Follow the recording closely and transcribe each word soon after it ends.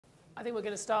I think we're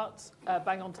going to start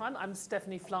bang on time. I'm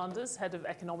Stephanie Flanders, Head of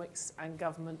Economics and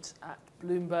Government at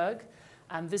Bloomberg.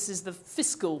 And this is the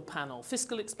Fiscal panel.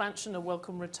 Fiscal expansion, a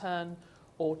welcome return,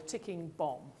 or ticking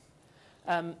bomb.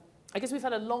 I guess we've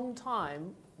had a long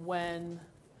time when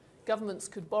governments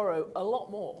could borrow a lot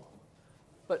more,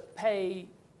 but pay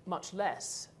much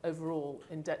less overall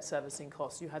in debt servicing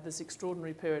costs. You had this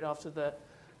extraordinary period after the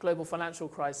global financial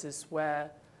crisis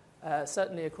where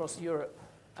certainly across Europe,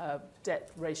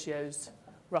 debt ratios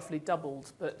roughly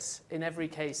doubled, but in every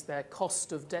case, their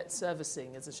cost of debt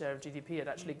servicing as a share of GDP had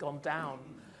actually gone down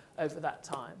over that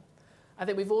time. I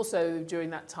think we've also,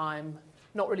 during that time,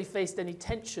 not really faced any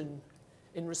tension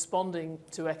in responding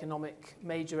to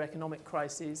major economic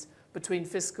crises between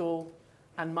fiscal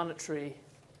and monetary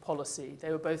policy.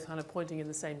 They were both kind of pointing in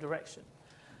the same direction.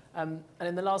 And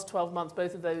in the last 12 months,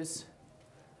 both of those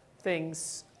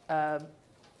things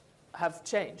have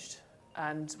changed.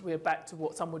 And we're back to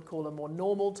what some would call a more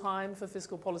normal time for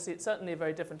fiscal policy. It's certainly a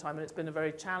very different time, and it's been a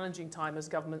very challenging time as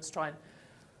governments try and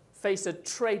face a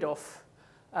trade-off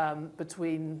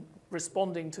between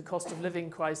responding to cost of living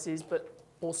crises, but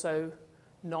also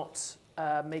not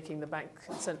making the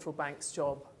central bank's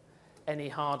job any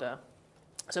harder.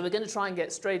 So we're going to try and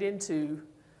get straight into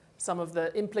some of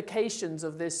the implications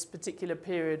of this particular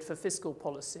period for fiscal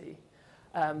policy,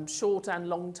 short and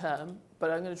long term. But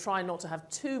I'm going to try not to have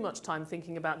too much time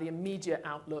thinking about the immediate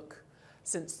outlook,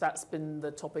 since that's been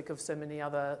the topic of so many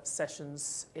other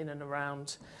sessions in and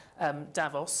around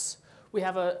Davos. We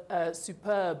have a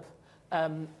superb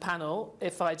panel.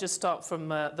 If I just start from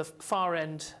the far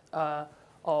end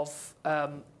of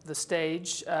the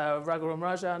stage, Raghuram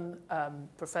Rajan,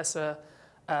 Professor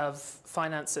of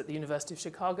Finance at the University of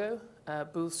Chicago,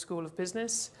 Booth School of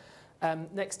Business.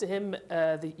 Next to him,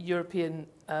 the European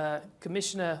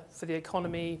Commissioner for the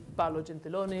Economy, Paolo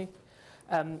Gentiloni.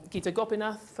 Gita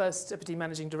Gopinath, First Deputy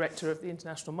Managing Director of the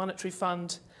International Monetary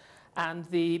Fund. And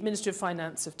the Ministry of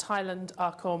Finance of Thailand,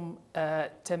 Arkhom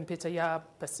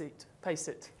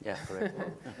Termpittayapaisith. Yeah, correct.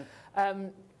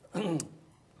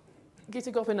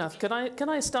 Gita Gopinath, can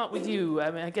I start with you?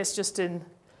 I mean, I guess just in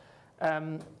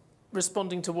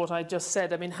responding to what I just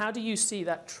said, I mean, how do you see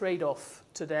that trade-off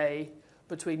today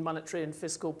between monetary and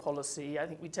fiscal policy? I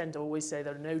think we tend to always say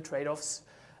there are no trade-offs,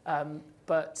 and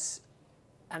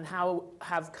how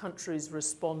have countries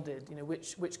responded? You know,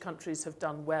 which countries have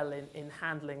done well in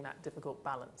handling that difficult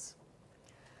balance?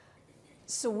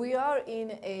 So we are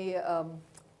in a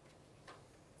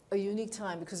unique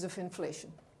time because of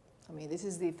inflation. I mean, this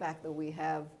is the fact that we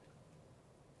have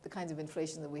the kinds of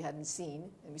inflation that we hadn't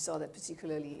seen, and we saw that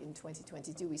particularly in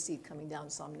 2022. We see it coming down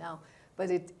some now,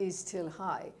 but it is still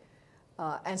high.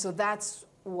 And so that's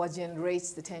what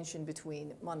generates the tension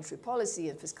between monetary policy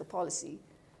and fiscal policy.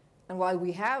 And while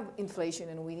we have inflation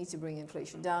and we need to bring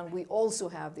inflation down, we also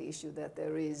have the issue that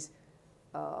there is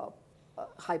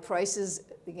high prices,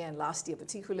 again, last year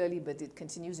particularly, but it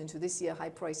continues into this year, high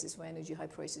prices for energy, high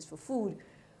prices for food,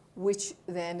 which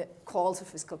then calls for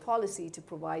fiscal policy to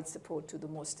provide support to the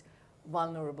most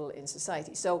vulnerable in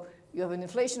society. So you have an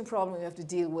inflation problem you have to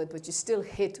deal with, but you're still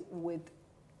hit with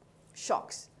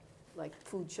shocks, like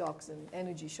food shocks and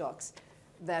energy shocks,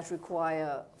 that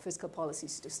require fiscal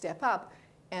policies to step up.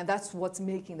 And that's what's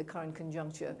making the current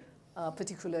conjuncture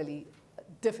particularly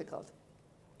difficult.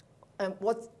 And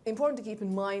what's important to keep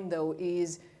in mind, though,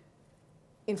 is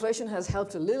inflation has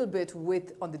helped a little bit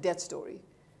on the debt story.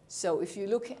 So if you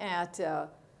look at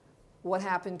what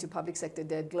happened to public sector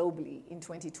debt globally in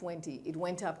 2020, it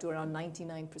went up to around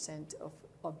 99%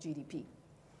 of GDP.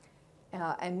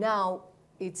 And now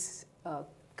it's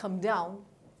come down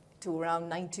to around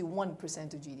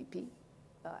 91% of GDP.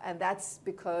 And that's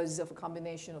because of a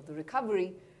combination of the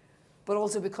recovery, but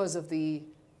also because of the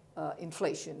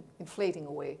inflation, inflating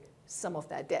away some of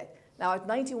that debt. Now at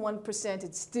 91%,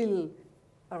 it's still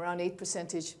around 8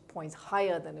 percentage points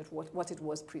higher than what it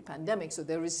was pre-pandemic. So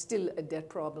there is still a debt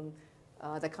problem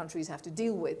that countries have to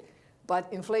deal with. But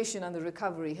inflation and the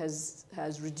recovery has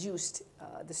reduced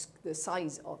the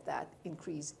size of that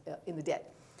increase in the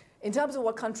debt. In terms of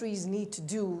what countries need to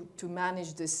do to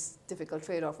manage this difficult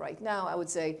trade-off right now, I would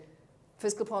say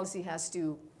fiscal policy has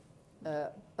to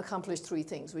accomplish three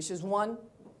things, which is one,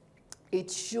 it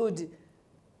should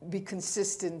be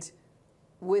consistent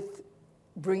with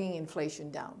bringing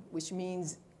inflation down, which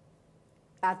means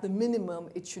at the minimum,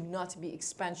 it should not be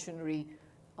expansionary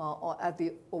at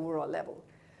the overall level.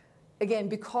 Again,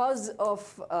 because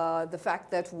of the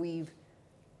fact that we've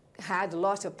had a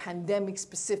lot of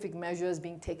pandemic-specific measures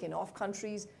being taken off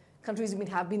countries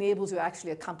have been able to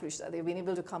actually accomplish that. They've been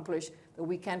able to accomplish that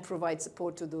we can provide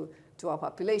support to our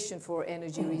population for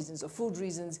energy reasons or food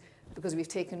reasons, because we've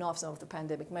taken off some of the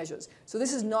pandemic measures. So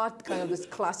this is not kind of this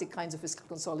classic kinds of fiscal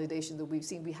consolidation that we've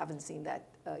seen. We haven't seen that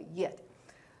yet.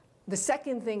 The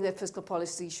second thing that fiscal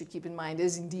policy should keep in mind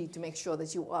is indeed to make sure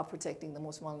that you are protecting the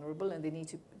most vulnerable, and they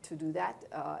need to do that.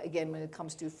 Again, when it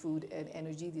comes to food and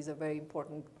energy, these are very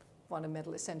important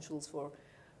fundamental essentials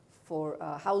for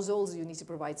households. You need to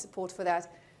provide support for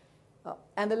that.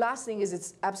 And the last thing is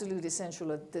it's absolutely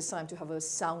essential at this time to have a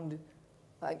sound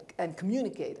and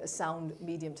communicate a sound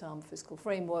medium-term fiscal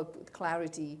framework with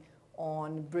clarity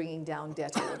on bringing down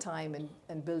debt over time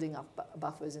and building up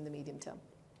buffers in the medium term.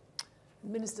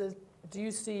 Minister, do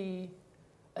you see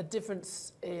a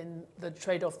difference in the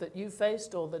trade-off that you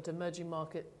faced or that emerging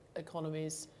market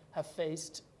economies have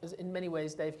faced? As in many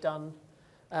ways, they've done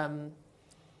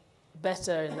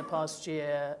better in the past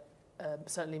year.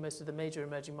 Certainly most of the major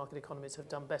emerging market economies have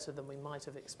done better than we might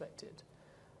have expected.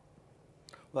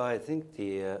 Well, I think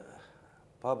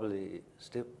probably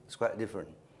still it's quite different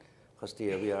because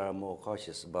we are more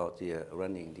cautious about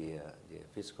running the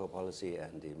fiscal policy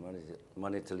and the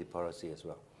monetary policy as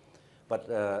well. But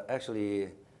actually,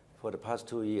 for the past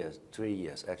 3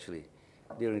 years actually,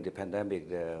 during the pandemic,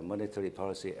 the monetary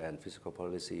policy and fiscal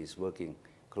policy is working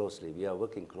closely. We are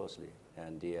working closely,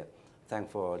 and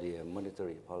thank for the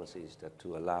monetary policies that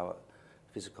to allow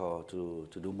fiscal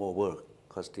to do more work.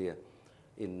 Because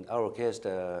in our case,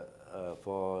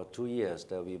 for 2 years,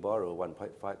 we borrow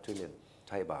 1.5 trillion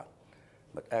Thai baht.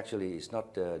 But actually, it's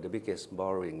not the biggest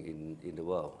borrowing in the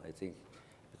world, I think,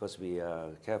 because we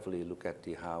carefully look at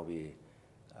how we,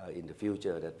 in the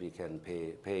future, that we can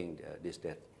paying this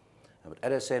debt. But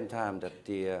at the same time, that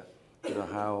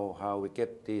how we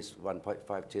get this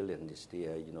 1.5 trillion is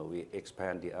we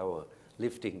expand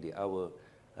lifting our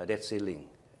debt ceiling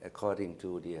according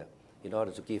to in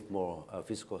order to give more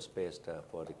fiscal space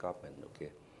for the government.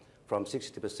 Okay, from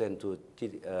 60% to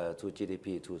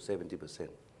GDP to 70%.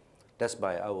 That's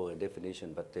by our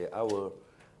definition, but our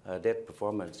debt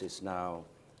performance is now,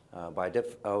 by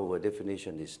our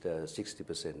definition, is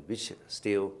 60%, which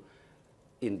still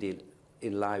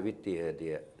in line with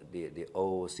the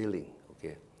old ceiling.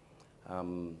 Okay,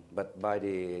 but by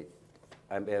the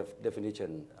IMF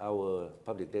definition, our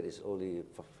public debt is only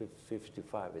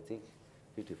 55, I think,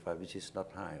 55, which is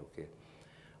not high. Okay,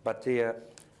 but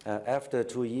after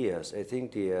 2 years, I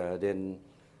think then.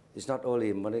 It's not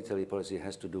only monetary policy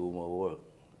has to do more work,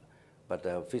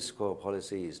 but fiscal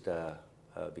policy is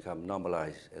become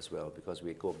normalized as well because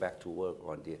we go back to work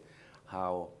on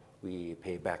how we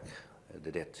pay back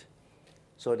the debt.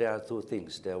 So there are two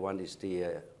things. One is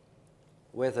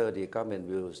whether the government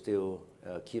will still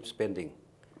keep spending.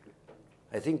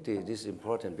 I think this is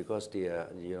important because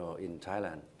in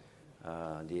Thailand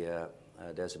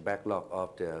there's a backlog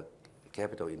of the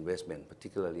capital investment,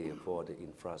 particularly for the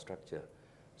infrastructure.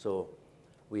 So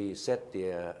we set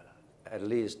at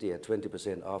least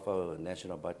 20% of our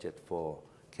national budget for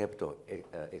capital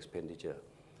expenditure.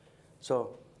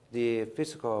 So the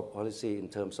fiscal policy in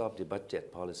terms of the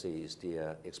budget policy is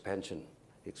the expansion.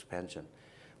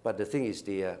 But the thing is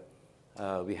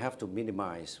we have to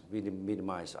minimize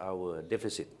our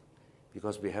deficit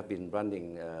because we have been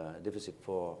running deficit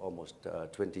for almost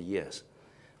 20 years.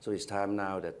 So it's time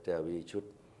now that we should,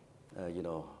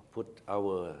 put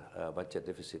our budget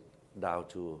deficit down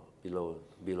to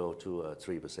below to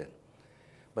 3%.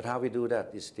 But how we do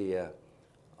that is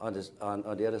on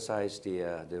the other side is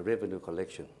the revenue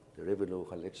collection. The revenue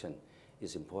collection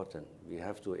is important. We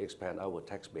have to expand our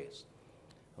tax base.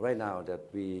 Right now that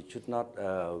we should not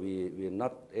we will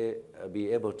not be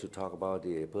able to talk about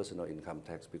the personal income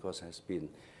tax because it has been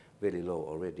very low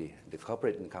already. The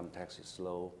corporate income tax is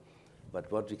low. But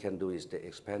what we can do is the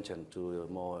expansion to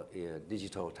more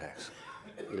digital tax,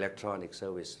 electronic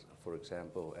service, for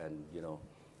example, and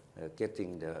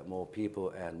getting more people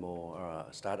and more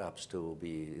startups to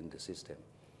be in the system.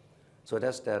 So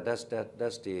that's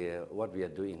what we are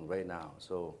doing right now.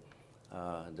 So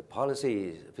the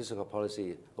policy, fiscal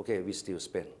policy, okay, we still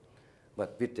spend,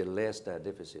 but with the less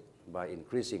deficit by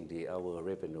increasing our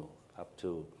revenue up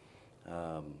to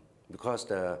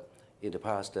because in the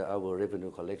past, our revenue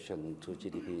collection to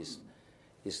GDP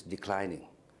is declining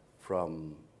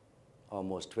from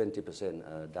almost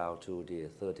 20% down to the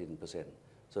 13%.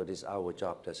 So this is our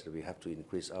job. That we have to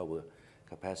increase our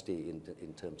capacity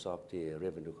in terms of the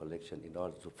revenue collection in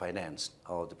order to finance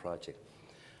all the projects.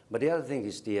 But the other thing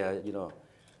is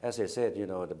as I said,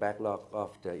 the backlog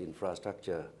of the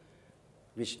infrastructure,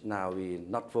 which now we're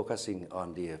not focusing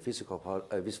on the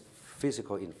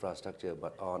physical infrastructure,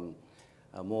 but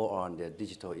more on the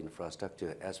digital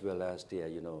infrastructure as well as the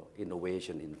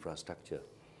innovation infrastructure.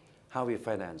 How we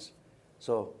finance?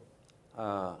 So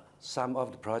some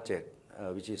of the project,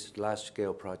 which is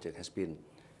large-scale project, has been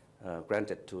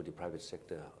granted to the private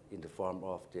sector in the form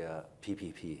of their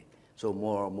PPP. So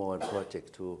more and more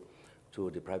projects to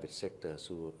the private sector,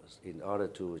 so in order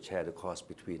to share the cost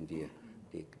between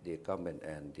the government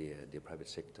and the private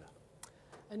sector.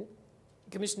 And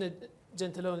Commissioner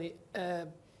Gentiloni,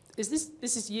 is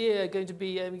this year going to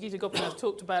be, Gita Gopinath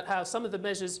talked about how some of the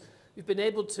measures we've been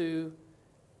able to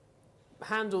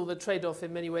handle the trade-off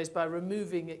in many ways by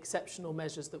removing exceptional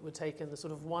measures that were taken, the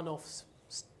sort of one-off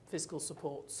fiscal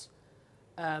supports.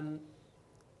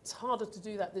 It's harder to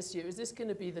do that this year. Is this going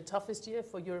to be the toughest year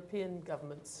for European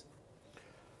governments?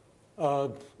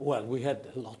 Well, we had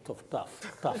a lot of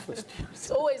toughest years.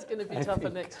 It's always going to be tougher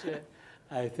next year.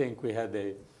 I think we had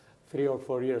a 3 or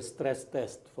 4 year stress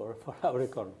test for our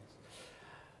economies.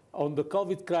 On the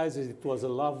COVID crisis, it was a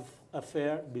love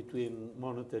affair between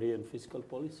monetary and fiscal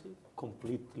policy,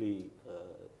 completely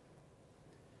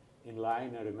in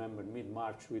line. I remember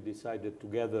mid-March we decided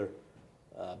together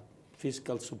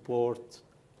fiscal support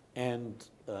and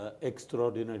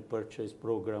extraordinary purchase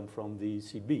program from the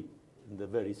ECB in the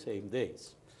very same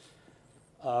days.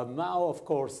 Now, of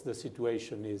course, the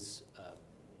situation is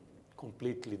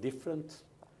completely different.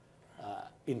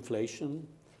 Inflation.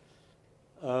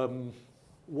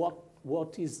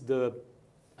 What is the?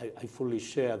 I fully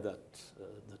share that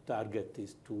the target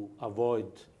is to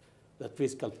avoid that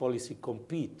fiscal policy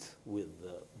compete with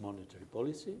monetary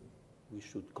policy. We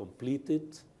should complete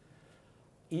it.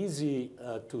 Easy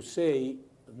to say,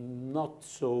 not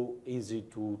so easy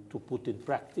to put in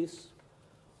practice.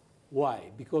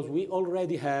 Why? Because we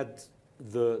already had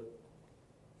the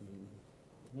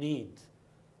need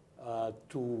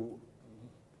to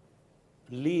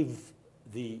leave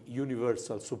the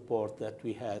universal support that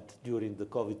we had during the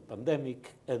COVID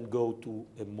pandemic and go to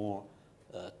a more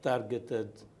targeted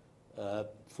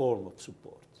form of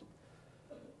support.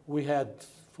 We had,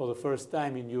 for the first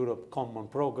time in Europe, common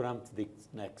programs, the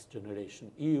Next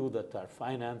Generation EU, that are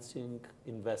financing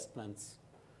investments.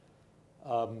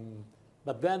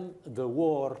 But then the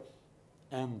war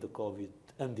and the COVID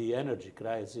and the energy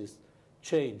crisis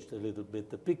changed a little bit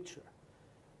the picture.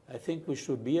 I think we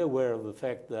should be aware of the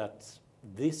fact that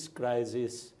this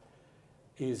crisis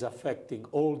is affecting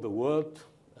all the world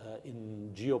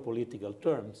in geopolitical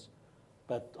terms,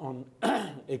 but on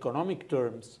economic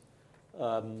terms,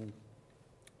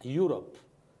 Europe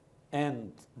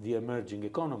and the emerging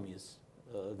economies,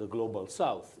 the global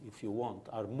south, if you want,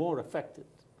 are more affected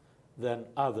than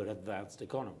other advanced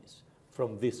economies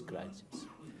from this crisis.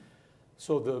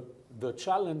 So the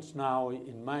challenge now,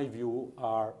 in my view,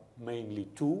 are mainly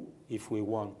two, if we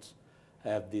want to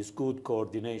have this good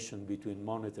coordination between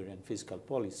monetary and fiscal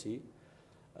policy.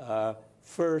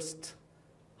 First,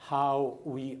 how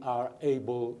we are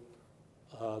able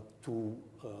to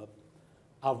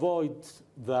avoid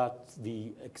that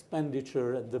the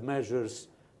expenditure and the measures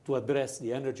to address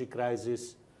the energy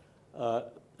crisis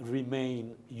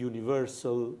remain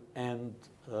universal and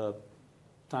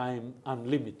time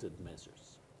unlimited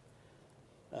measures.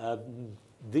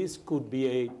 This could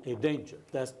be a danger.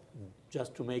 That's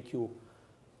just to make you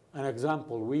an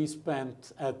example. We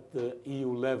spent at the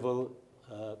EU level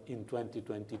in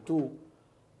 2022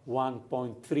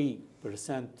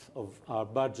 1.3% of our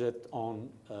budget on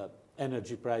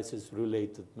energy prices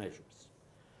related measures.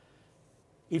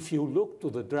 If you look to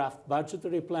the draft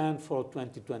budgetary plan for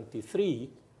 2023,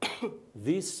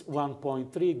 this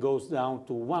 1.3 goes down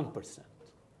to 1%.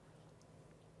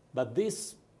 But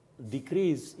this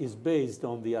decrease is based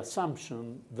on the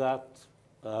assumption that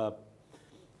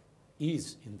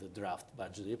is in the draft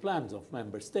budgetary plans of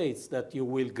member states that you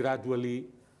will gradually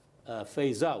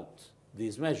phase out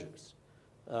these measures,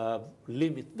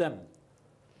 limit them,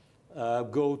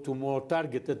 go to more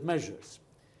targeted measures.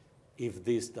 If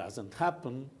this doesn't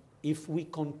happen, if we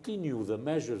continue the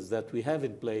measures that we have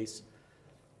in place,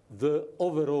 the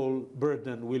overall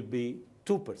burden will be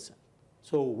 2%.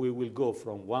 So we will go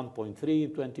from 1.3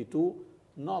 in 22,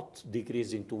 not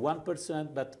decreasing to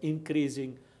 1%, but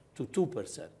increasing to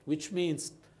 2%, which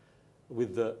means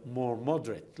with the more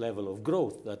moderate level of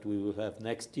growth that we will have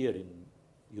next year in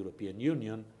European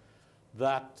Union,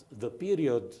 that the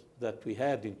period that we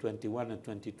had in 21 and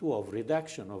 22 of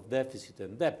reduction of deficit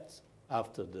and debt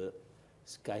after the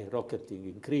skyrocketing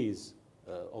increase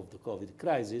of the COVID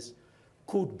crisis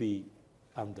could be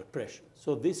under pressure.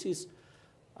 So this is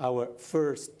our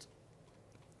first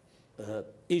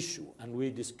issue, and we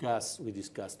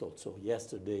discussed also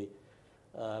yesterday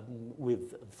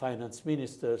with finance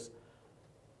ministers.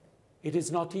 It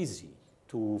is not easy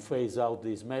to phase out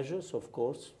these measures, of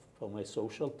course, from a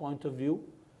social point of view.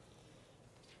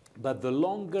 But the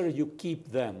longer you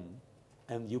keep them,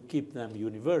 and you keep them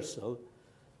universal,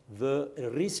 the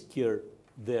riskier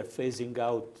their phasing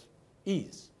out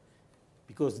is.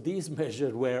 Because these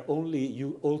measures were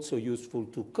also useful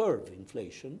to curb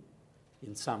inflation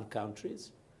in some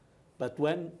countries. But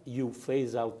when you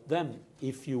phase out them,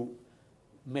 if you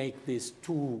make this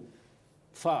too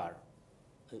far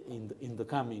in the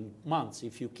coming months,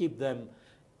 if you keep them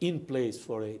in place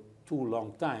for a too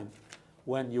long time,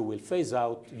 when you will phase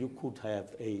out, you could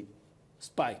have a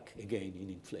spike again in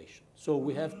inflation. So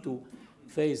we have to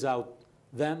phase out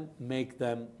them, make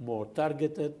them more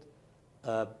targeted,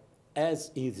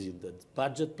 as is in the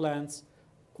budget plans,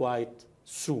 quite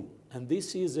soon. And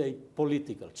this is a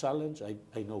political challenge.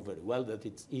 I know very well that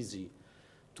it's easy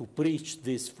to preach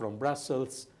this from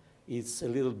Brussels. It's a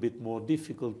little bit more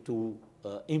difficult to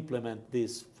implement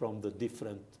this from the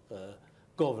different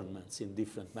governments in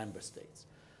different member states.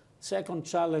 Second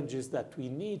challenge is that we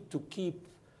need to keep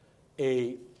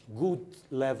a good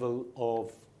level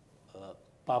of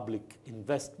public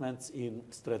investments in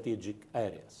strategic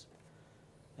areas.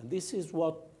 And this is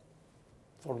what,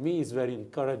 for me, is very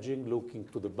encouraging looking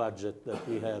to the budget that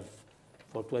we have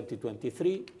for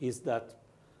 2023, is that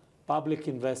public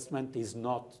investment is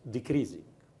not decreasing,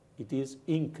 it is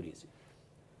increasing.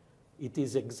 It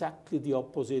is exactly the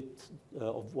opposite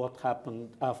of what happened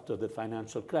after the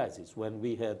financial crisis, when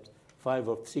we had 5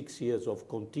 or 6 years of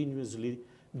continuously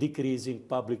decreasing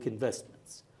public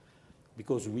investments.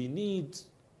 Because we need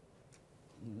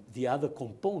the other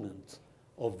component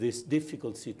of this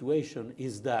difficult situation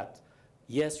is that,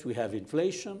 yes, we have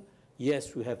inflation,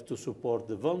 yes, we have to support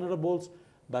the vulnerables,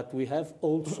 but we have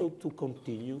also to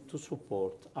continue to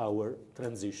support our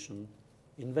transition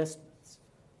investments.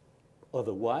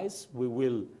 Otherwise,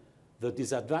 the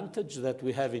disadvantage that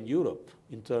we have in Europe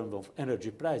in terms of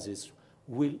energy prices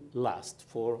will last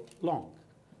for long.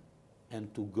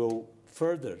 And to go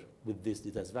further with this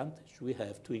disadvantage, we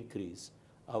have to increase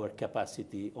our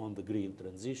capacity on the green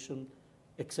transition,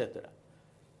 etc.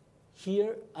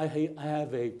 Here, I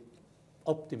have an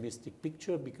optimistic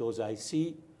picture because I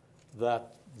see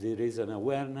that there is an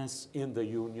awareness in the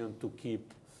Union to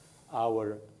keep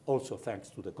our, also thanks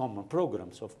to the common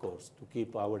programs, of course, to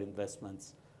keep our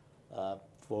investments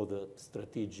for the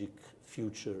strategic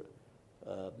future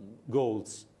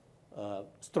goals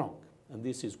strong. And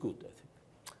this is good, I think.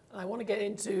 I want to get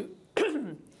into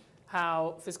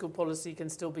how fiscal policy can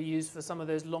still be used for some of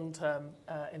those long-term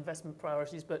investment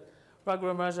priorities. But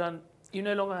Raghuram Rajan, you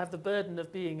no longer have the burden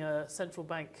of being a central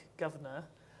bank governor.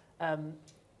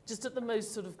 Just at the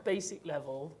most sort of basic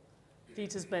level,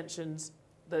 Gita's mentioned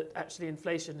that actually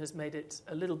inflation has made it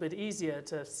a little bit easier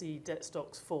to see debt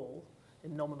stocks fall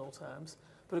in nominal terms.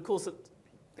 But of course,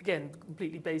 again,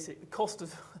 completely basic, the cost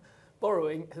of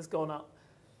borrowing has gone up.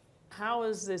 How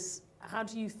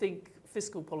do you think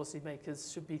fiscal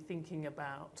policymakers should be thinking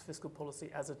about fiscal policy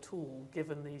as a tool,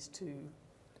 given these two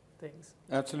things?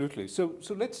 Absolutely. So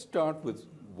let's start with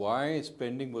why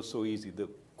spending was so easy, the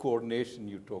coordination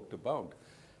you talked about.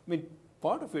 I mean,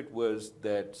 part of it was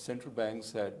that central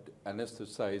banks had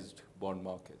anesthetized bond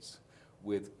markets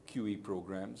with QE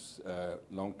programs.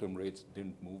 Long-term rates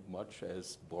didn't move much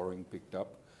as borrowing picked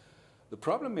up. The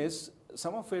problem is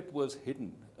some of it was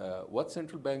hidden. What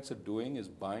central banks are doing is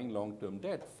buying long-term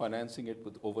debt, financing it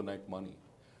with overnight money.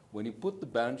 When you put the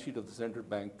balance sheet of the central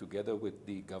bank together with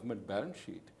the government balance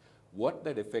sheet, what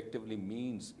that effectively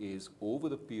means is over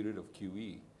the period of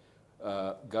QE,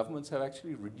 governments have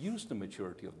actually reduced the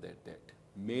maturity of their debt,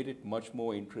 made it much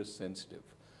more interest sensitive.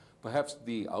 Perhaps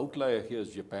the outlier here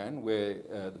is Japan, where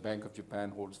the Bank of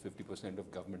Japan holds 50%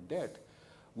 of government debt,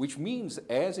 which means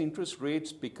as interest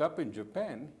rates pick up in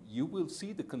Japan, you will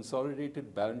see the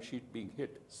consolidated balance sheet being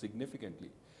hit significantly.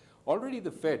 Already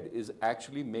the Fed is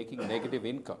actually making negative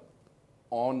income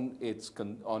on its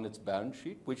balance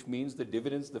sheet, which means the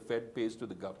dividends the Fed pays to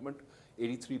the government,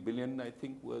 83 billion, I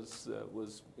think, was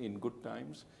in good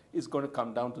times, is going to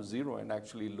come down to zero and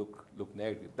actually look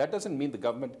negative. That doesn't mean the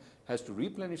government has to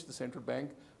replenish the central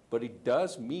bank, but it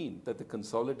does mean that the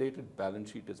consolidated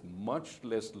balance sheet is much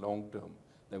less long-term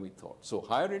than we thought. So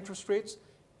higher interest rates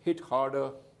hit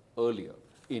harder earlier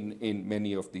in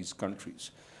many of these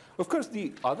countries. Of course,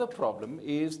 the other problem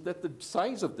is that the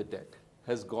size of the debt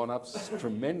has gone up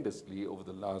tremendously over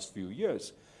the last few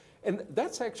years. And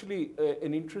that's actually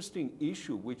an interesting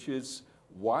issue, which is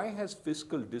why has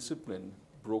fiscal discipline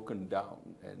broken down?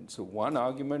 And so one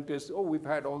argument is, oh, we've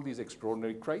had all these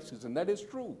extraordinary crises, and that is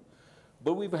true.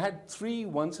 But we've had 3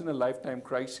 once-in-a-lifetime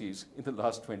crises in the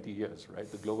last 20 years, right?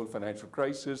 The global financial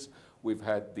crisis, we've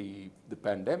had the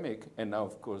pandemic, and now,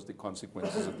 of course, the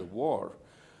consequences of the war.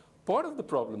 Part of the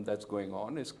problem that's going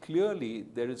on is clearly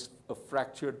there is a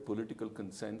fractured political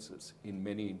consensus in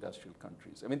many industrial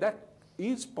countries. I mean, that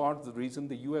is part of the reason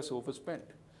the US overspent.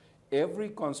 Every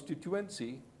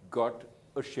constituency got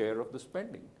a share of the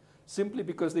spending simply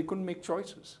because they couldn't make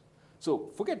choices. So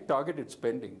forget targeted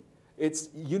spending. It's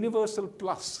universal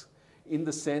plus in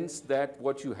the sense that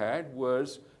what you had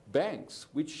was banks,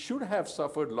 which should have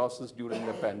suffered losses during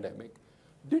the pandemic,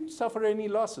 didn't suffer any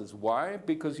losses. Why?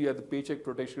 Because you had the Paycheck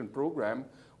Protection Program,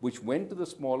 which went to the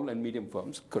small and medium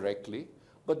firms correctly,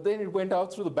 but then it went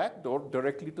out through the back door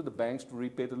directly to the banks to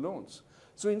repay the loans.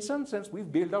 So in some sense,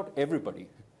 we've bailed out everybody,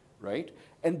 right?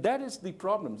 And that is the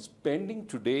problem. Spending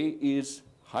today is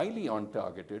highly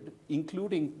untargeted,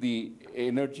 including the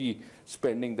energy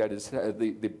spending that is,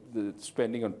 the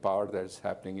spending on power that is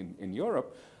happening in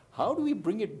Europe. How do we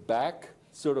bring it back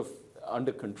sort of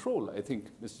under control? I think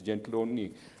Mr.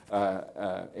 Gentiloni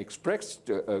expressed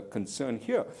a concern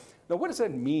here. Now, what does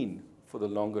that mean for the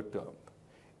longer term?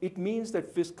 It means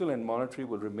that fiscal and monetary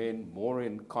will remain more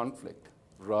in conflict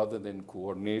rather than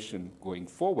coordination going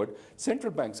forward.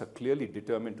 Central banks are clearly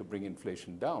determined to bring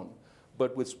inflation down,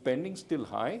 but with spending still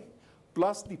high,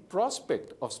 plus the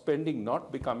prospect of spending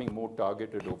not becoming more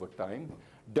targeted over time,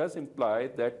 does imply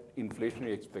that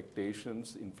inflationary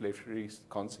expectations, inflationary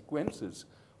consequences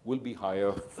will be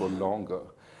higher for longer.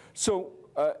 So,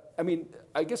 I mean,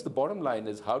 I guess the bottom line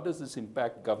is, how does this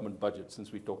impact government budgets,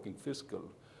 since we're talking fiscal?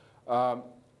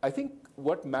 I think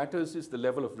what matters is the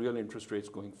level of real interest rates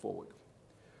going forward.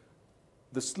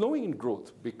 The slowing in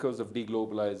growth because of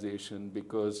deglobalization,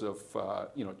 because of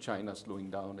China slowing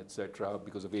down, et cetera,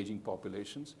 because of aging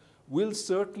populations, will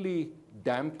certainly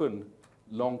dampen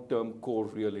long-term core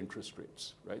real interest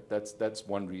rates, right? That's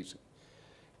one reason.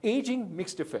 Aging,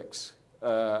 mixed effects.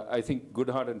 I think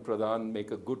Goodhart and Pradhan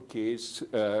make a good case,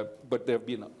 but there have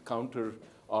been counter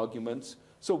arguments.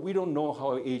 So we don't know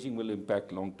how aging will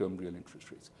impact long-term real interest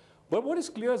rates. But what is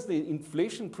clear is the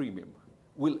inflation premium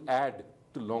will add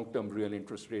to long-term real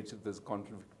interest rates if there's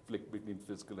conflict between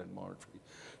fiscal and monetary.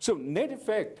 So net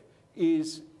effect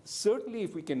is certainly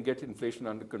if we can get inflation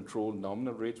under control,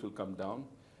 nominal rates will come down.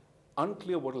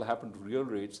 Unclear what will happen to real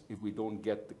rates if we don't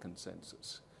get the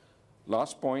consensus.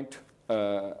 Last point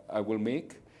I will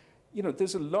make,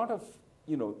 there's a lot of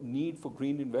need for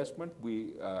green investment.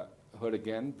 We heard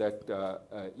again that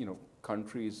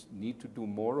countries need to do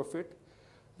more of it.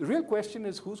 The real question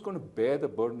is who's going to bear the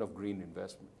burden of green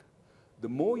investment? The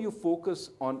more you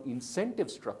focus on incentive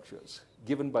structures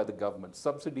given by the government,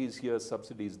 subsidies here,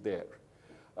 subsidies there,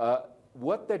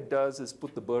 what that does is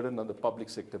put the burden on the public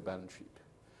sector balance sheet.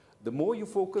 The more you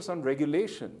focus on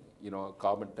regulation,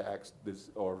 carbon tax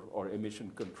or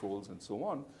emission controls and so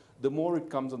on, the more it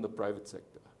comes on the private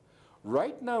sector.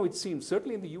 Right now, it seems,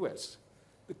 certainly in the US,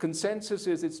 the consensus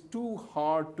is it's too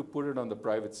hard to put it on the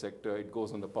private sector. It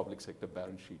goes on the public sector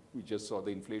balance sheet. We just saw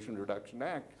the Inflation Reduction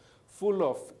Act full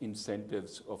of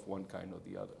incentives of one kind or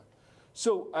the other.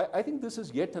 So I think this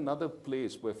is yet another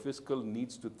place where fiscal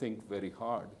needs to think very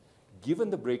hard. Given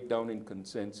the breakdown in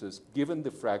consensus, given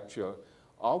the fracture,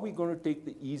 are we going to take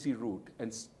the easy route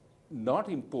and not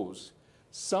impose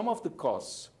some of the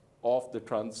costs of the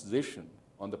transition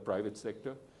on the private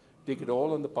sector, take it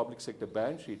all on the public sector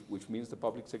balance sheet, which means the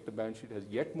public sector balance sheet has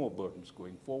yet more burdens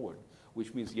going forward,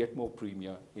 which means yet more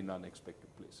premia in unexpected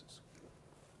places.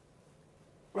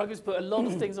 Raghu's put a lot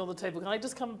of things on the table. Can I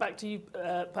just come back to you,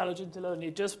 Paolo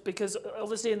Gentiloni, just because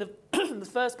obviously in the, the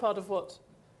first part of what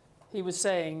he was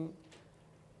saying,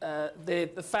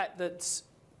 the fact that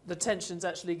the tension's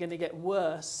actually going to get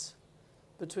worse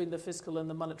between the fiscal and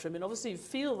the monetary. I mean, obviously you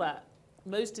feel that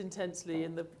most intensely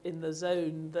in the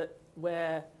zone that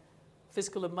where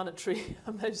fiscal and monetary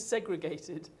are most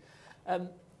segregated.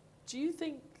 Do you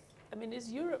think, I mean, is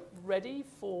Europe ready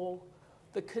for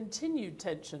the continued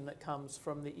tension that comes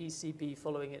from the ECB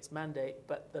following its mandate,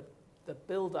 but the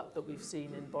build-up that we've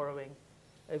seen in borrowing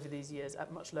over these years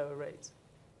at much lower rates?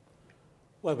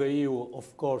 Well, the EU,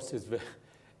 of course,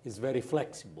 is very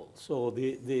flexible. So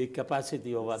the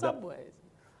capacity of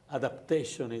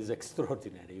adaptation is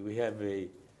extraordinary. We have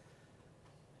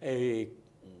a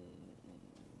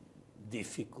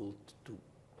difficult,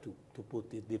 to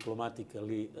put it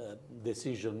diplomatically,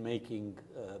 decision-making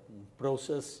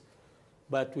process,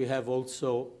 but we have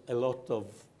also a lot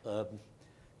of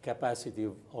capacity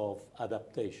of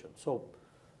adaptation. So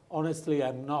honestly,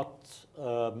 I'm not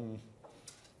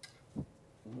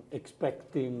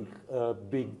expecting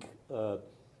big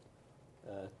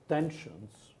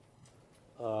tensions,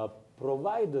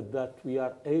 provided that we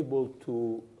are able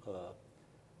to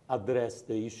address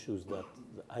the issues that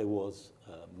I was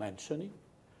mentioning,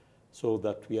 so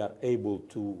that we are able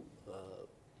to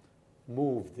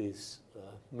move these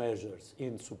measures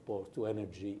in support to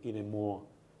energy in a more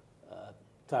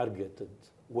targeted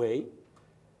way.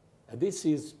 This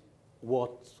is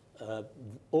what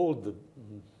all the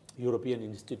European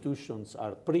institutions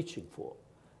are preaching for.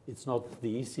 It's not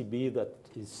the ECB that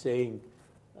is saying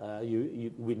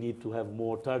we need to have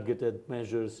more targeted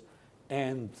measures,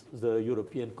 and the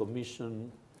European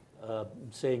Commission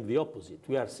saying the opposite.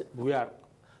 We are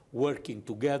working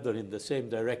together in the same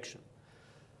direction.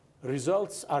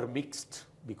 Results are mixed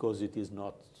because it is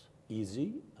not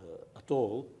easy at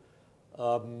all.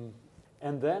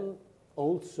 And then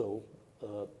also,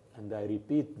 and I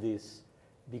repeat this,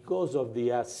 because of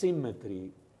the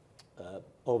asymmetry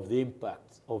of the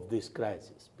impact of this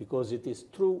crisis, because it is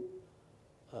true,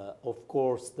 of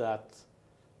course, that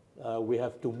we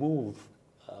have to move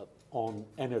on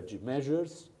energy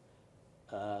measures,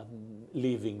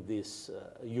 leaving this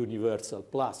universal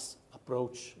plus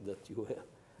approach that you were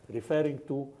referring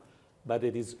to, but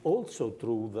it is also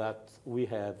true that we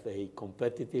have a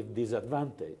competitive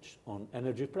disadvantage on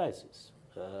energy prices.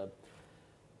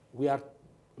 We are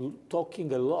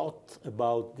talking a lot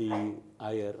about the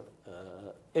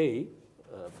IRA.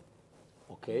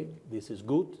 Okay, this is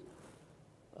good,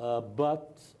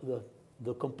 but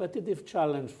the competitive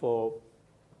challenge for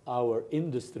our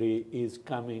industry is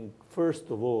coming, first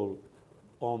of all,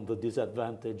 on the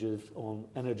disadvantages on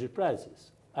energy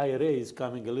prices. IRA is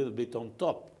coming a little bit on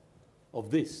top of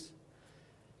this.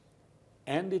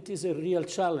 And it is a real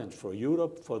challenge for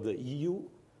Europe, for the EU,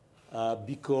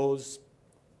 because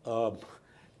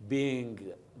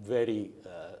being very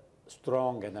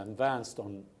strong and advanced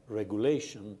on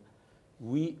regulation,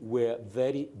 we were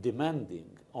very demanding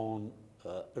on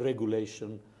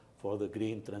regulation for the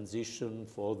green transition,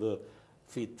 for the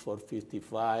Fit for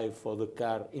 55, for the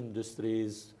car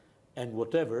industries, and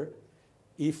whatever.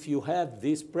 If you have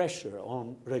this pressure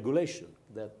on regulation,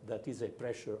 that is a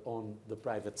pressure on the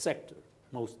private sector,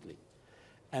 mostly.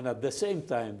 And at the same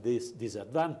time, this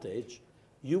disadvantage,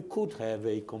 you could have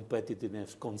a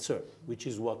competitiveness concern, which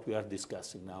is what we are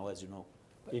discussing now, as you know,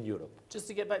 in Europe. Just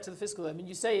to get back to the fiscal, I mean,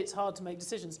 you say it's hard to make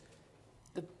decisions.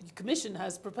 The Commission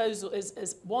has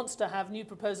wants to have new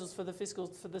proposals for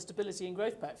the Stability and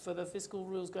Growth Pact, for the fiscal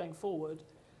rules going forward,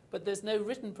 but there's no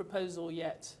written proposal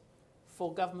yet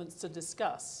for governments to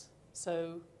discuss.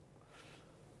 So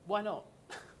why not?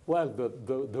 Well,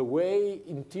 the way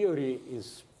in theory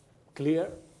is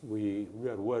clear. We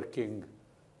are working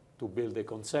to build a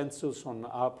consensus on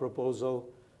our proposal,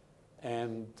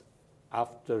 and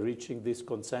after reaching this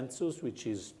consensus, which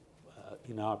is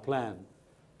in our plan,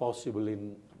 possible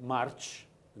in March,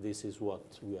 this is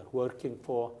what we are working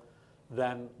for,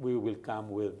 then we will come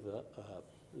with a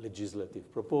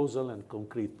legislative proposal and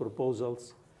concrete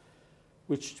proposals,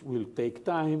 which will take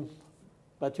time.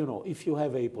 But you know, if you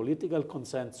have a political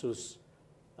consensus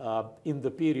in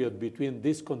the period between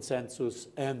this consensus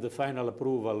and the final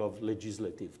approval of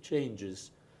legislative changes,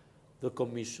 the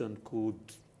Commission could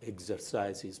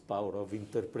exercise its power of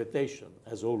interpretation,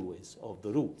 as always, of the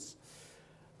rules.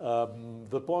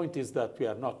 The point is that we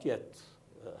are not yet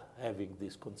having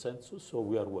this consensus, so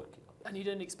we are working on it. And you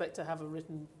don't expect to have a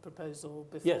written proposal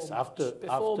before Yes, March?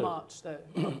 Before March, though,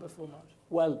 not before March.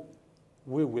 Well,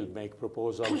 we will make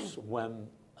proposals when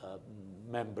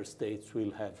member states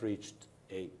will have reached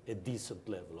a decent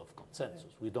level of consensus.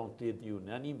 Yeah. We don't need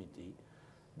unanimity,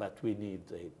 but we need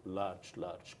a large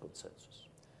consensus.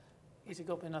 Gita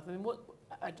Gopinath, I mean,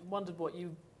 I wondered what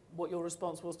your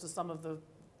response was to some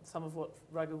of what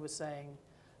Raghu was saying,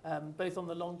 both on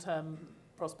the long-term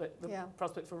prospect,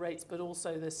 prospect for rates, but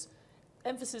also this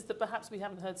emphasis that perhaps we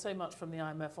haven't heard so much from the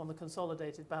IMF on the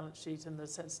consolidated balance sheet and the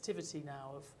sensitivity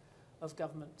now of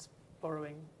government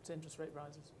borrowing to interest rate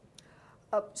rises.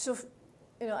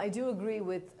 I do agree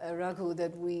with Raghu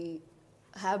that we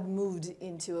have moved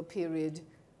into a period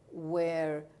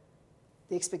where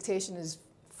the expectation is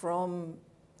from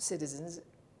citizens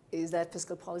is that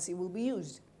fiscal policy will be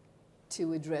used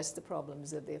to address the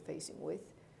problems that they're facing with.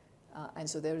 And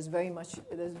so there is very much,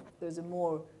 there's a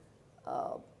more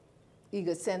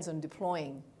eager sense on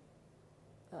deploying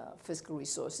fiscal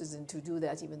resources, and to do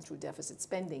that even through deficit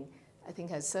spending, I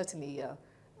think has certainly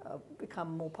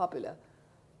become more popular.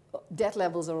 Debt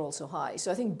levels are also high.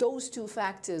 So I think those two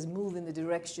factors move in the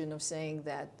direction of saying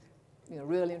that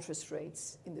real interest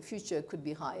rates in the future could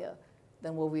be higher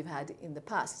than what we've had in the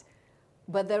past.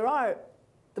 But there are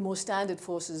the more standard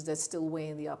forces that still weigh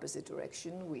in the opposite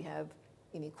direction. We have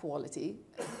inequality,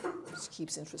 which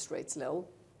keeps interest rates low.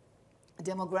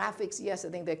 Demographics, yes, I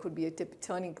think there could be a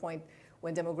turning point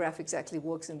when demographics actually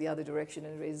works in the other direction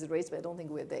and raises rates, but I don't think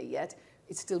we're there yet.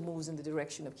 It still moves in the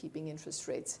direction of keeping interest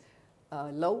rates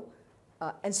low.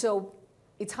 And so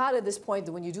it's hard at this point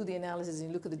that when you do the analysis and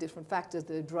you look at the different factors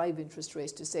that drive interest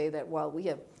rates to say that, well, we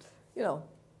have,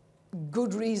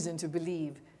 good reason to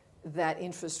believe that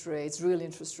interest rates, real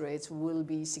interest rates, will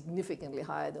be significantly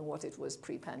higher than what it was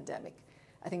pre-pandemic.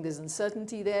 I think there's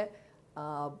uncertainty there,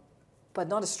 but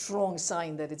not a strong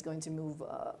sign that it's going to move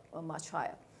much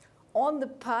higher. On the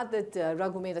part that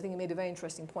Raghu made, I think he made a very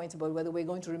interesting point about whether we're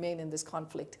going to remain in this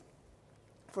conflict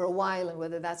for a while and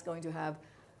whether that's going to have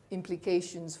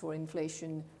implications for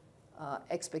inflation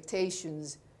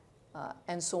expectations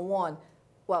and so on.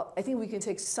 Well, I think we can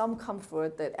take some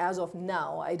comfort that as of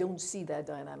now, I don't see that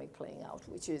dynamic playing out,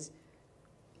 which is,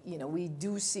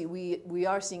 we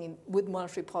are seeing with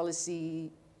monetary policy,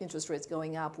 interest rates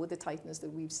going up, with the tightness that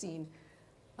we've seen,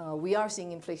 we are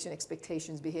seeing inflation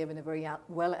expectations behave in a very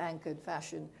well-anchored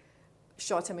fashion.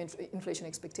 Short-term inflation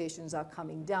expectations are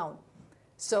coming down.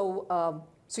 So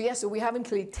we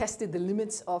haven't really tested the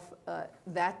limits of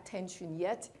that tension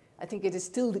yet. I think it is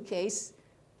still the case,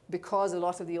 because a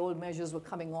lot of the old measures were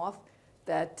coming off,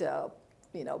 that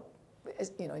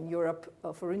in Europe,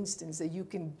 for instance, that you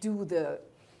can do the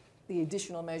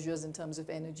additional measures in terms of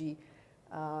energy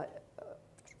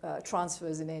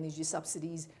transfers and energy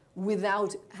subsidies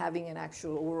without having an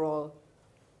actual overall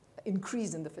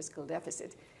increase in the fiscal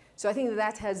deficit. So I think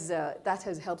that has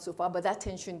helped so far, but that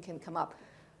tension can come up.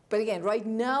 But again, right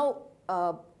now,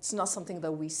 it's not something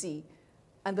that we see.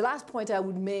 And the last point I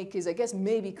would make is, I guess,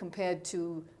 maybe compared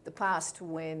to the past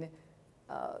when,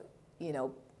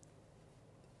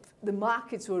 the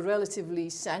markets were relatively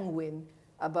sanguine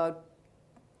about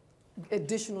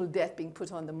additional debt being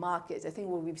put on the market. I think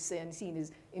what we've seen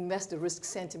is investor risk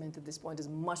sentiment at this point is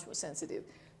much more sensitive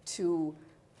to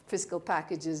fiscal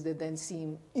packages that then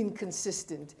seem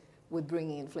inconsistent with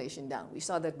bringing inflation down. We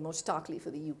saw that most starkly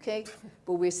for the UK,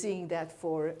 but we're seeing that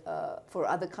for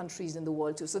other countries in the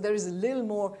world too. So there is a little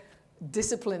more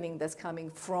disciplining that's coming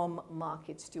from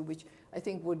markets too, which I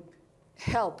think would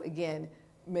help, again,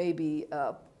 maybe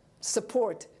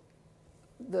support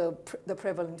the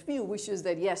prevalent view, which is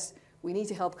that, yes, we need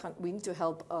to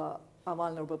help our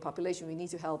vulnerable population. We need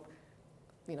to help,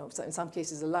 in some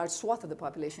cases, a large swath of the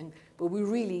population, but we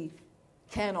really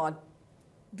cannot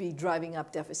be driving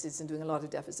up deficits and doing a lot of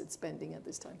deficit spending at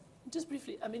this time. Just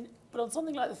briefly, but on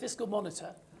something like the Fiscal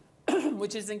Monitor,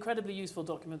 which is an incredibly useful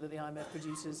document that the IMF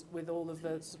produces with all of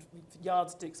the sort of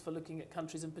yardsticks for looking at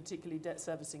countries and particularly debt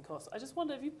servicing costs, I just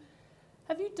wonder,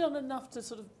 have you done enough to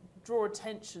sort of draw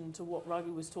attention to what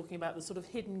Raghu was talking about, the sort of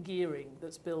hidden gearing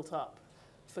that's built up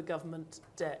for government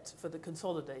debt, for the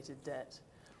consolidated debt,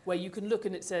 where you can look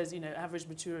and it says, average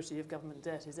maturity of government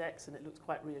debt is X, and it looks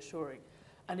quite reassuring.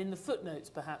 And in the footnotes,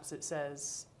 perhaps, it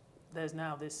says there's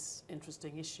now this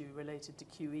interesting issue related to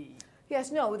QE. Yes,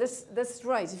 no, that's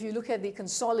right. If you look at the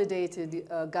consolidated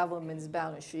government's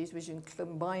balance sheet, which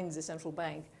combines the central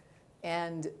bank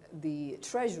and the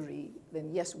Treasury,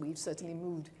 then yes, we've certainly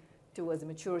moved towards the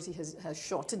maturity has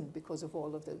shortened because of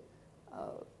all of the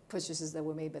purchases that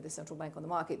were made by the central bank on the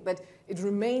market. But it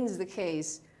remains the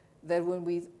case that when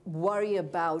we worry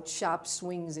about sharp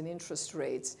swings in interest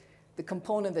rates, the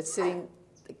component that's sitting,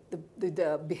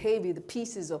 the behavior, the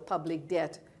pieces of public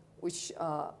debt, which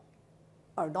are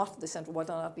not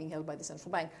being held by the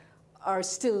central bank, are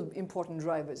still important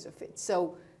drivers of it.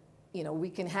 So, we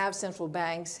can have central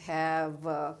banks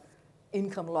have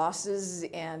income losses,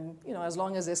 and as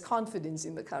long as there's confidence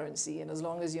in the currency, and as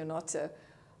long as you're not,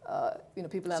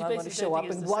 people are not going to show up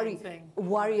and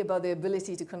worry about their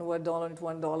ability to convert dollar into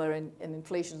 $1, and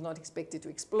inflation is not expected to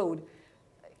explode.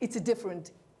 It's a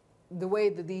different. The way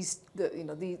that these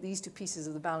two pieces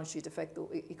of the balance sheet affect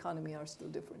the economy are still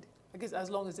different. I guess as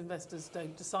long as investors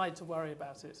don't decide to worry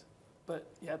about it. But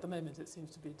yeah, at the moment it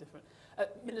seems to be different.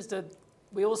 Minister,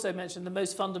 we also mentioned the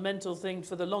most fundamental thing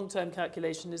for the long-term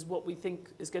calculation is what we think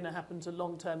is going to happen to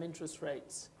long-term interest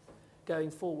rates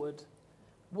going forward.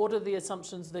 What are the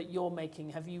assumptions that you're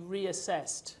making? Have you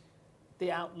reassessed the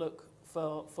outlook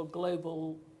for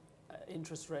global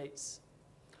interest rates?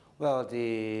 Well,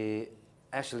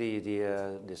 Actually,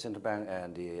 the central bank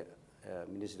and the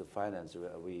Ministry of Finance,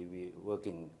 we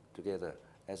working together,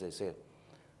 as I said.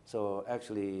 So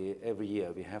actually, every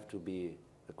year we have to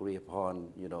agree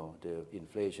upon, the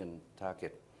inflation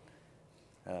target.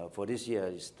 For this year,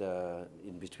 it's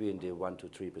in between the 1% to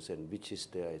 3%, which is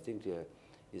I think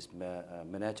is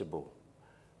manageable.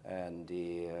 And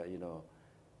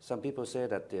some people say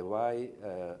that why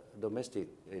domestic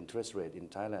interest rate in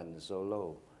Thailand is so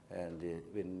low, and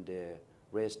when they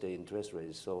raise the interest rate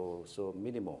is so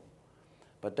minimal.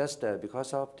 But that's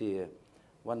because of the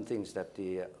one thing is that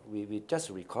we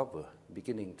just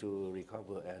beginning to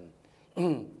recover,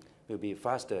 and will be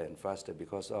faster and faster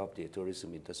because of the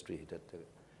tourism industry that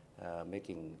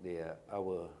making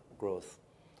our growth.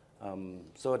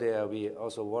 So there we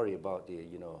also worry about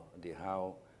the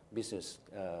how business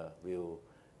will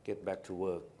get back to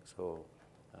work. So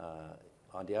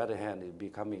on the other hand, it's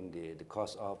becoming the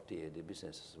cost of the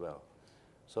business as well.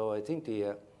 So I think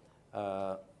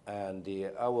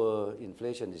our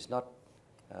inflation is not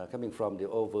coming from the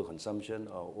overconsumption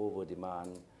or over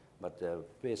demand, but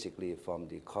basically from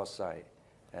the cost side.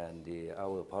 And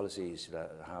our policy is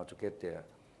how to get the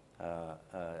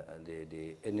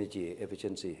energy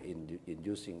efficiency in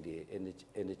using the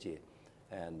energy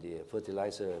and the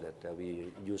fertilizer that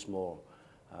we use more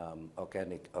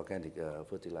organic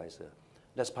fertilizer.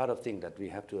 That's part of thing that we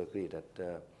have to agree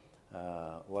that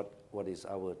what is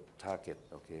our target.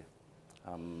 Okay.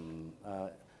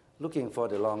 Looking for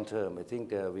the long term, I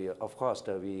think we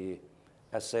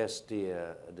assess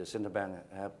the central bank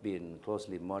have been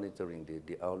closely monitoring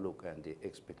the outlook and the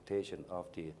expectation of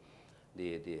the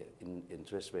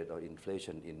interest rate or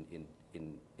inflation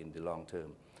in the long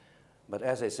term. But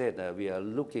as I said, we are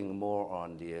looking more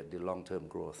on the long-term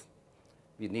growth.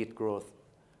 We need growth,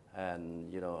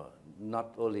 and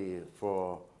not only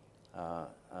for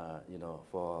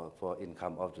for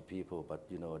income of the people, but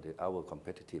our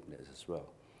competitiveness as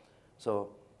well. So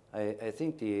I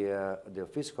think the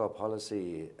fiscal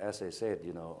policy, as I said,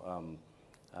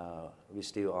 we're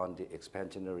still on the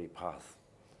expansionary path,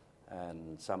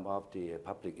 and some of the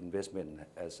public investment,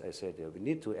 as I said, we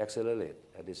need to accelerate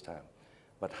at this time.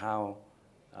 But how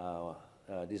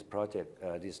this project,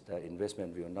 this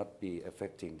investment will not be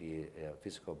affecting the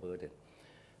fiscal burden.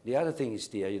 The other thing is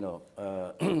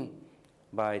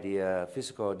by the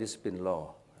fiscal discipline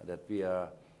law that we are,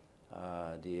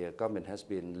 the government has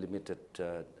been limited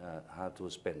how to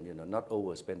spend, not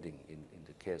overspending in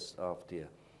the case of the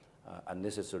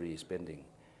unnecessary spending.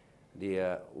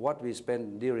 What we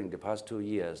spent during the past 2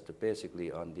 years,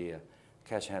 basically on the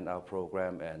cash handout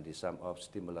program and the sum of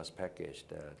stimulus package,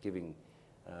 giving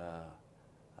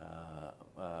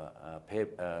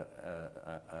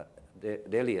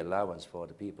daily allowance for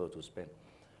the people to spend.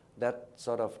 That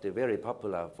sort of very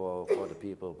popular for the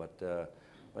people, but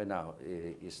right now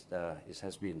it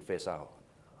has been phased out.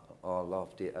 All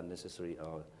of the unnecessary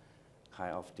or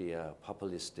kind of the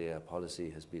populist policy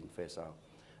has been phased out.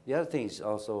 The other thing is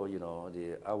also,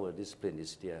 our discipline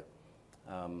is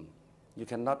you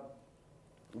cannot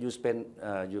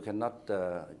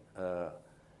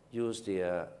use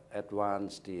the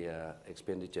advance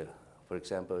expenditure. For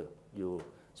example, you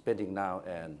spending now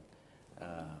and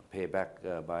pay back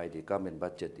by the government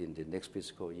budget in the next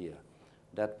fiscal year.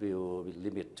 That will be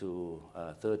limited to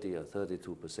 30 or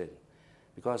 32%,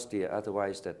 because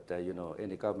otherwise that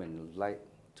any government like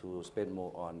to spend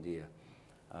more on the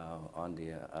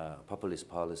populist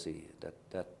policy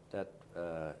that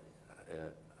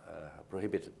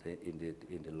prohibited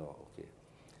in the law. Okay.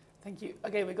 Thank you.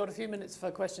 Okay, we've got a few minutes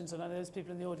for questions, and I know there's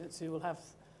people in the audience who will have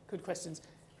good questions.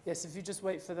 Yes, if you just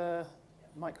wait for the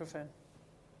microphone.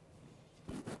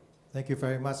 Thank you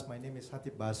very much. My name is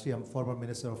Hatip Basri. I'm former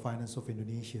Minister of Finance of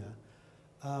Indonesia.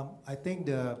 I think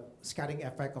the scattering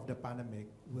effect of the pandemic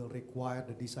will require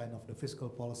the design of the fiscal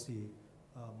policy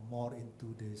more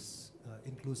into this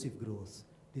inclusive growth.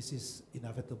 This is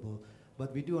inevitable,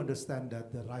 but we do understand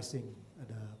that the rising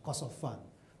the cost of fund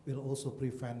will also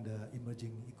prevent the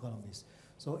emerging economies.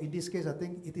 So in this case, I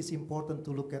think it is important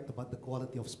to look at about the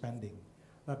quality of spending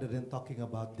rather than talking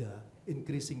about the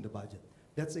increasing the budget.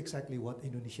 That's exactly what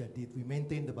Indonesia did. We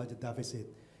maintained the budget deficit.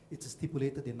 It's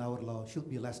stipulated in our law should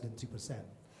be less than 3%.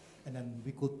 And then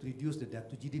we could reduce the debt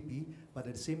to GDP, but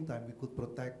at the same time, we could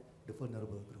protect the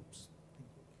vulnerable groups.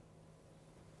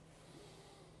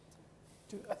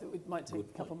 I think we might take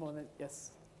a couple more minutes.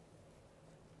 Yes.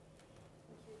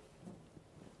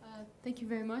 Thank you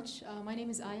very much. My name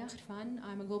is Aya Khrfan.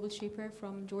 I'm a global shaper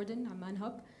from Jordan, Amman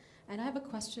Hub. And I have a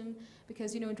question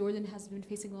because, Jordan has been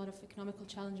facing a lot of economical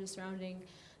challenges surrounding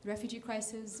the refugee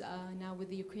crisis, now with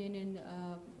the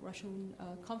Ukrainian-Russian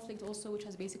conflict also, which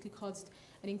has basically caused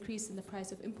an increase in the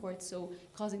price of imports, so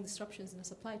causing disruptions in the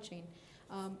supply chain.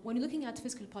 When you're looking at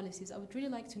fiscal policies, I would really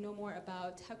like to know more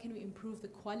about how can we improve the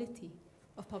quality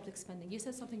of public spending. You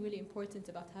said something really important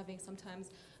about having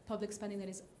sometimes public spending that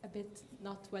is a bit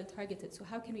not well targeted. So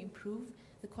how can we improve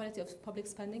the quality of public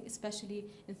spending, especially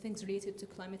in things related to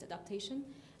climate adaptation?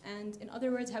 And in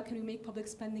other words, how can we make public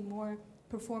spending more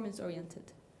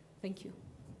performance-oriented? Thank you.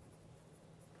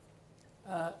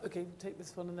 Okay, take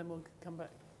this one and then we'll come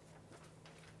back.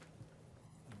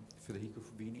 Federico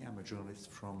Fubini, I'm a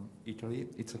journalist from Italy.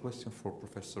 It's a question for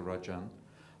Professor Rajan.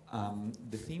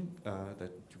 The theme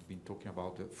that you've been talking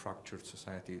about, the fractured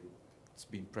society, it's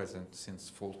been present since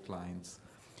fault lines,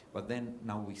 but then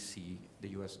now we see the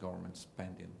US government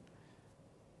spending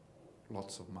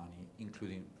lots of money,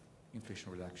 including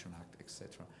Inflation Reduction Act,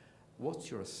 etc.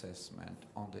 What's your assessment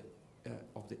on the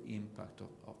of the impact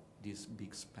of this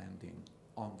big spending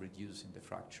on reducing the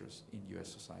fractures in US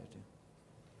society?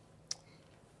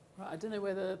 Right, I don't know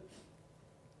whether,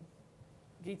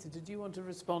 Gita, did you want to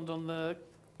respond on the,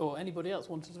 or anybody else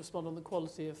wanted to respond on the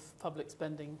quality of public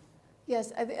spending?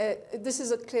 Yes, this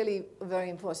is clearly a very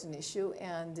important issue,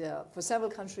 and for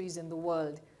several countries in the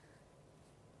world,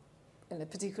 and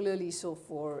particularly so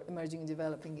for emerging and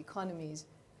developing economies,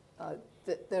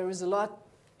 there is a lot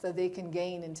that they can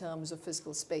gain in terms of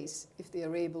fiscal space if they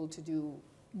are able to do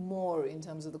more in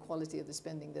terms of the quality of the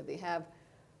spending that they have,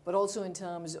 but also in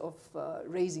terms of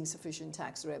raising sufficient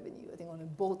tax revenue. I think on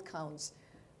both counts,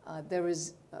 there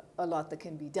is a lot that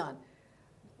can be done.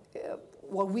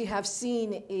 What we have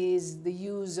seen is the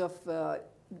use of, a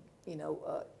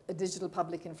digital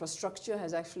public infrastructure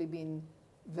has actually been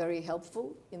very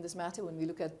helpful in this matter. When we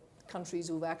look at countries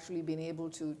who've actually been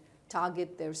able to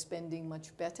target their spending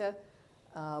much better,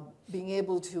 being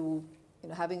able to,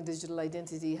 having digital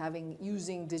identity,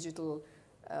 using digital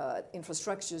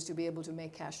infrastructures to be able to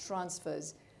make cash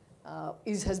transfers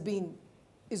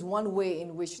is one way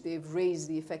in which they've raised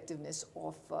the effectiveness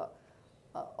of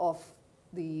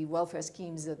the welfare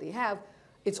schemes that they have.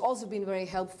 It's also been very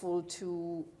helpful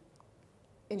to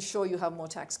ensure you have more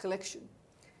tax collection.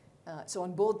 So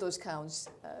on both those counts,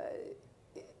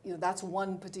 that's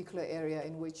one particular area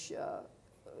in which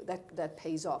that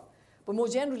pays off. But more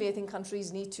generally, I think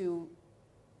countries need to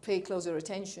pay closer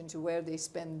attention to where they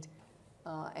spend,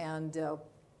 and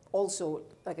also,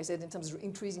 like I said, in terms of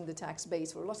increasing the tax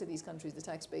base. For a lot of these countries, the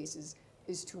tax base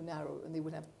is too narrow, and they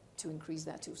would have to increase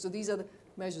that too. So these are the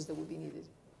measures that would be needed.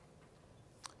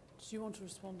 Do you want to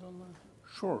respond on that?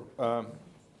 Sure.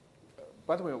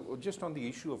 By the way, just on the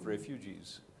issue of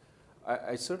refugees,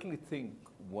 I certainly think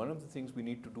one of the things we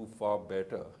need to do far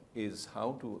better is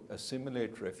how to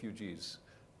assimilate refugees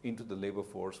into the labor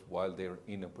force while they're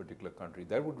in a particular country.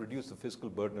 That would reduce the fiscal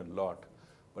burden a lot,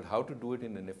 but how to do it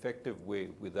in an effective way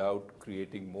without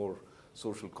creating more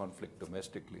social conflict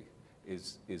domestically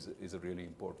is a really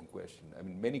important question. I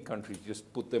mean, many countries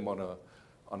just put them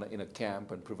in a camp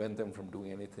and prevent them from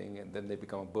doing anything, and then they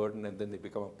become a burden, and then they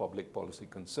become a public policy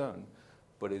concern.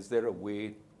 But is there a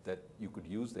way that you could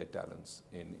use their talents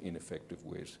in effective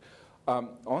ways?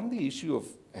 On the issue of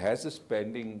has the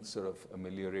spending sort of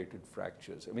ameliorated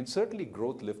fractures? I mean, certainly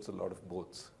growth lifts a lot of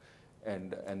boats,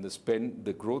 and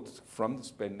the growth from the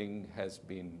spending has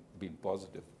been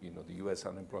positive. The U.S.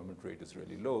 unemployment rate is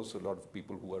really low, so a lot of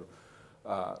people who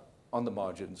are on the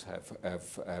margins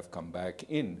have come back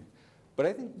in. But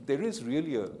I think there is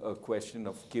really a question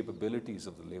of capabilities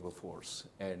of the labor force,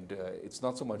 and it's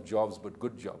not so much jobs, but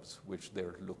good jobs, which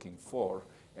they're looking for,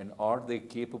 and are they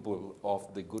capable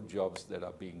of the good jobs that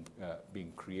are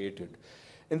being created?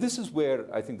 And this is where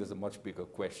I think there's a much bigger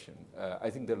question. I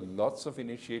think there are lots of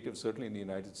initiatives, certainly in the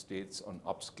United States, on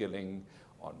upskilling,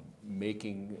 on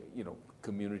making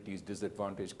communities,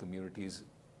 disadvantaged communities,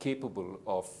 capable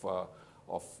of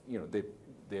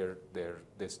their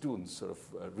students sort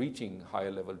of reaching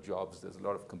higher level jobs. There's a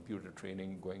lot of computer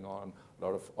training going on, a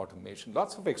lot of automation,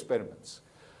 lots of experiments.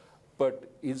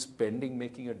 But is spending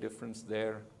making a difference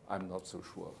there? I'm not so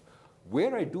sure.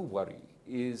 Where I do worry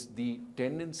is the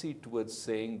tendency towards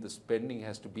saying the spending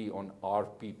has to be on our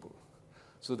people.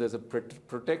 So there's a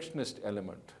protectionist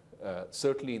element,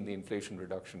 certainly in the Inflation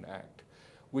Reduction Act,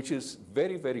 which is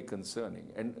very, very concerning.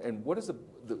 And what is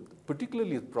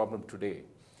particularly the problem today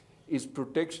is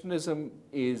protectionism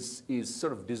is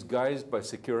sort of disguised by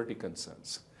security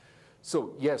concerns.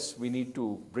 So yes, we need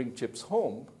to bring chips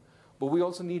home, but we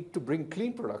also need to bring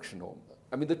clean production home.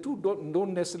 I mean, the two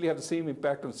don't necessarily have the same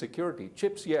impact on security.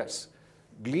 Chips, yes.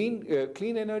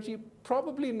 Clean energy,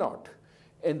 probably not.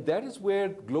 And that is where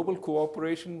global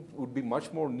cooperation would be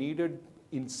much more needed.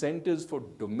 Incentives for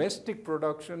domestic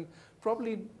production,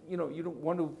 probably, you don't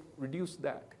want to reduce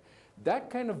that. That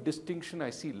kind of distinction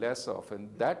I see less of, and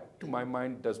that, to my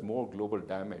mind, does more global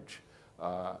damage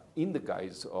in the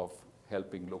guise of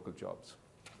helping local jobs.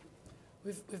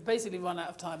 We've basically run out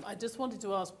of time. I just wanted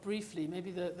to ask briefly,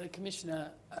 maybe the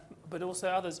Commissioner, but also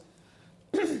others,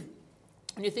 when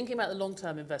you're thinking about the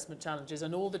long-term investment challenges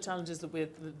and all the challenges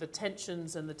that the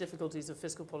tensions and the difficulties of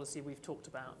fiscal policy we've talked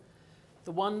about,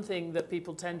 the one thing that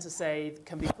people tend to say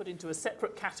can be put into a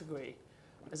separate category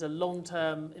as a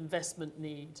long-term investment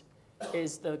need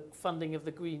is the funding of the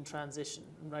green transition.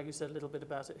 And Raghu said a little bit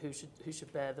about it, who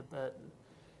should bear the burden.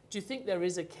 Do you think there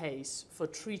is a case for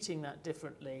treating that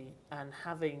differently and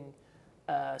having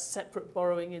separate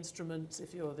borrowing instruments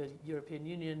if you're the European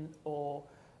Union, or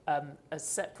a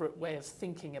separate way of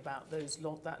thinking about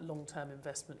that long-term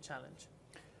investment challenge?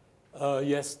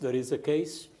 Yes, there is a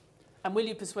case. And will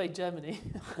you persuade Germany?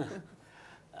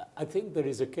 I think there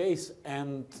is a case,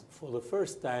 and for the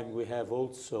first time we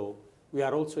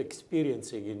are also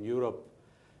experiencing in Europe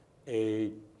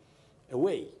a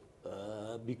way,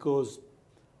 because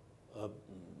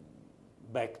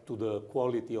back to the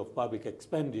quality of public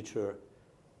expenditure,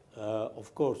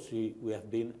 of course we have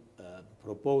been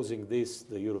proposing this,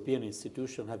 the European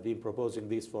institutions have been proposing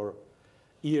this for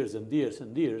years and years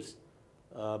and years,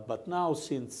 but now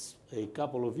since a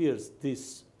couple of years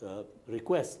these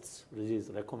requests, this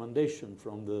recommendation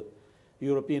from the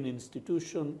European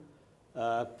institution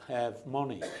have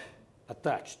money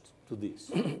attached to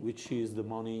this, which is the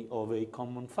money of a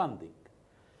common funding.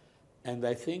 And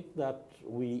I think that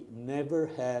we never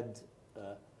had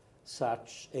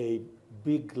such a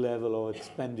big level of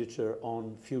expenditure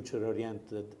on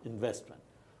future-oriented investment,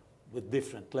 with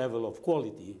different level of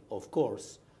quality, of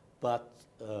course, but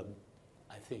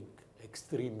I think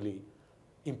extremely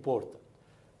important.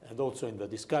 And also in the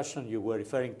discussion you were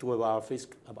referring to our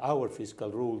fiscal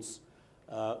rules,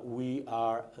 we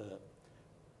are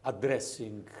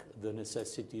addressing the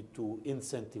necessity to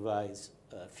incentivize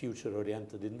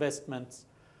future-oriented investments.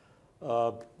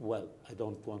 Well, I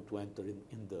don't want to enter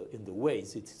in the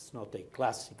ways. It's not a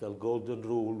classical golden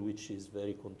rule, which is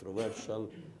very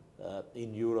controversial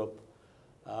in Europe,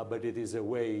 but it is a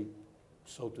way,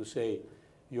 so to say,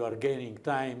 you are gaining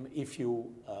time if you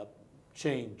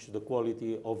change the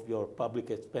quality of your public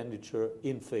expenditure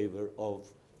in favor of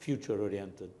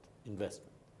future-oriented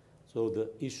investment. So the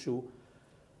issue,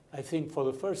 I think for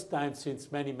the first time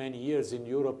since many, many years in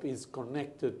Europe, is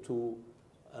connected to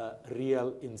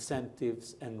real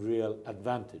incentives and real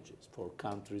advantages for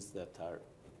countries that are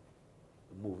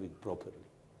moving properly.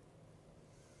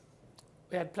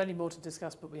 We had plenty more to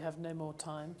discuss, but we have no more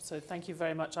time. So thank you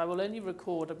very much. I will only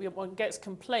record. One gets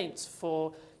complaints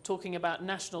for talking about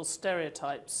national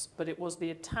stereotypes, but it was the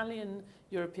Italian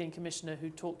European Commissioner who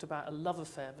talked about a love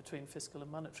affair between fiscal and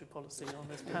monetary policy on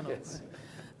this panel. Yes.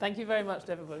 Thank you very much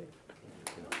to everybody.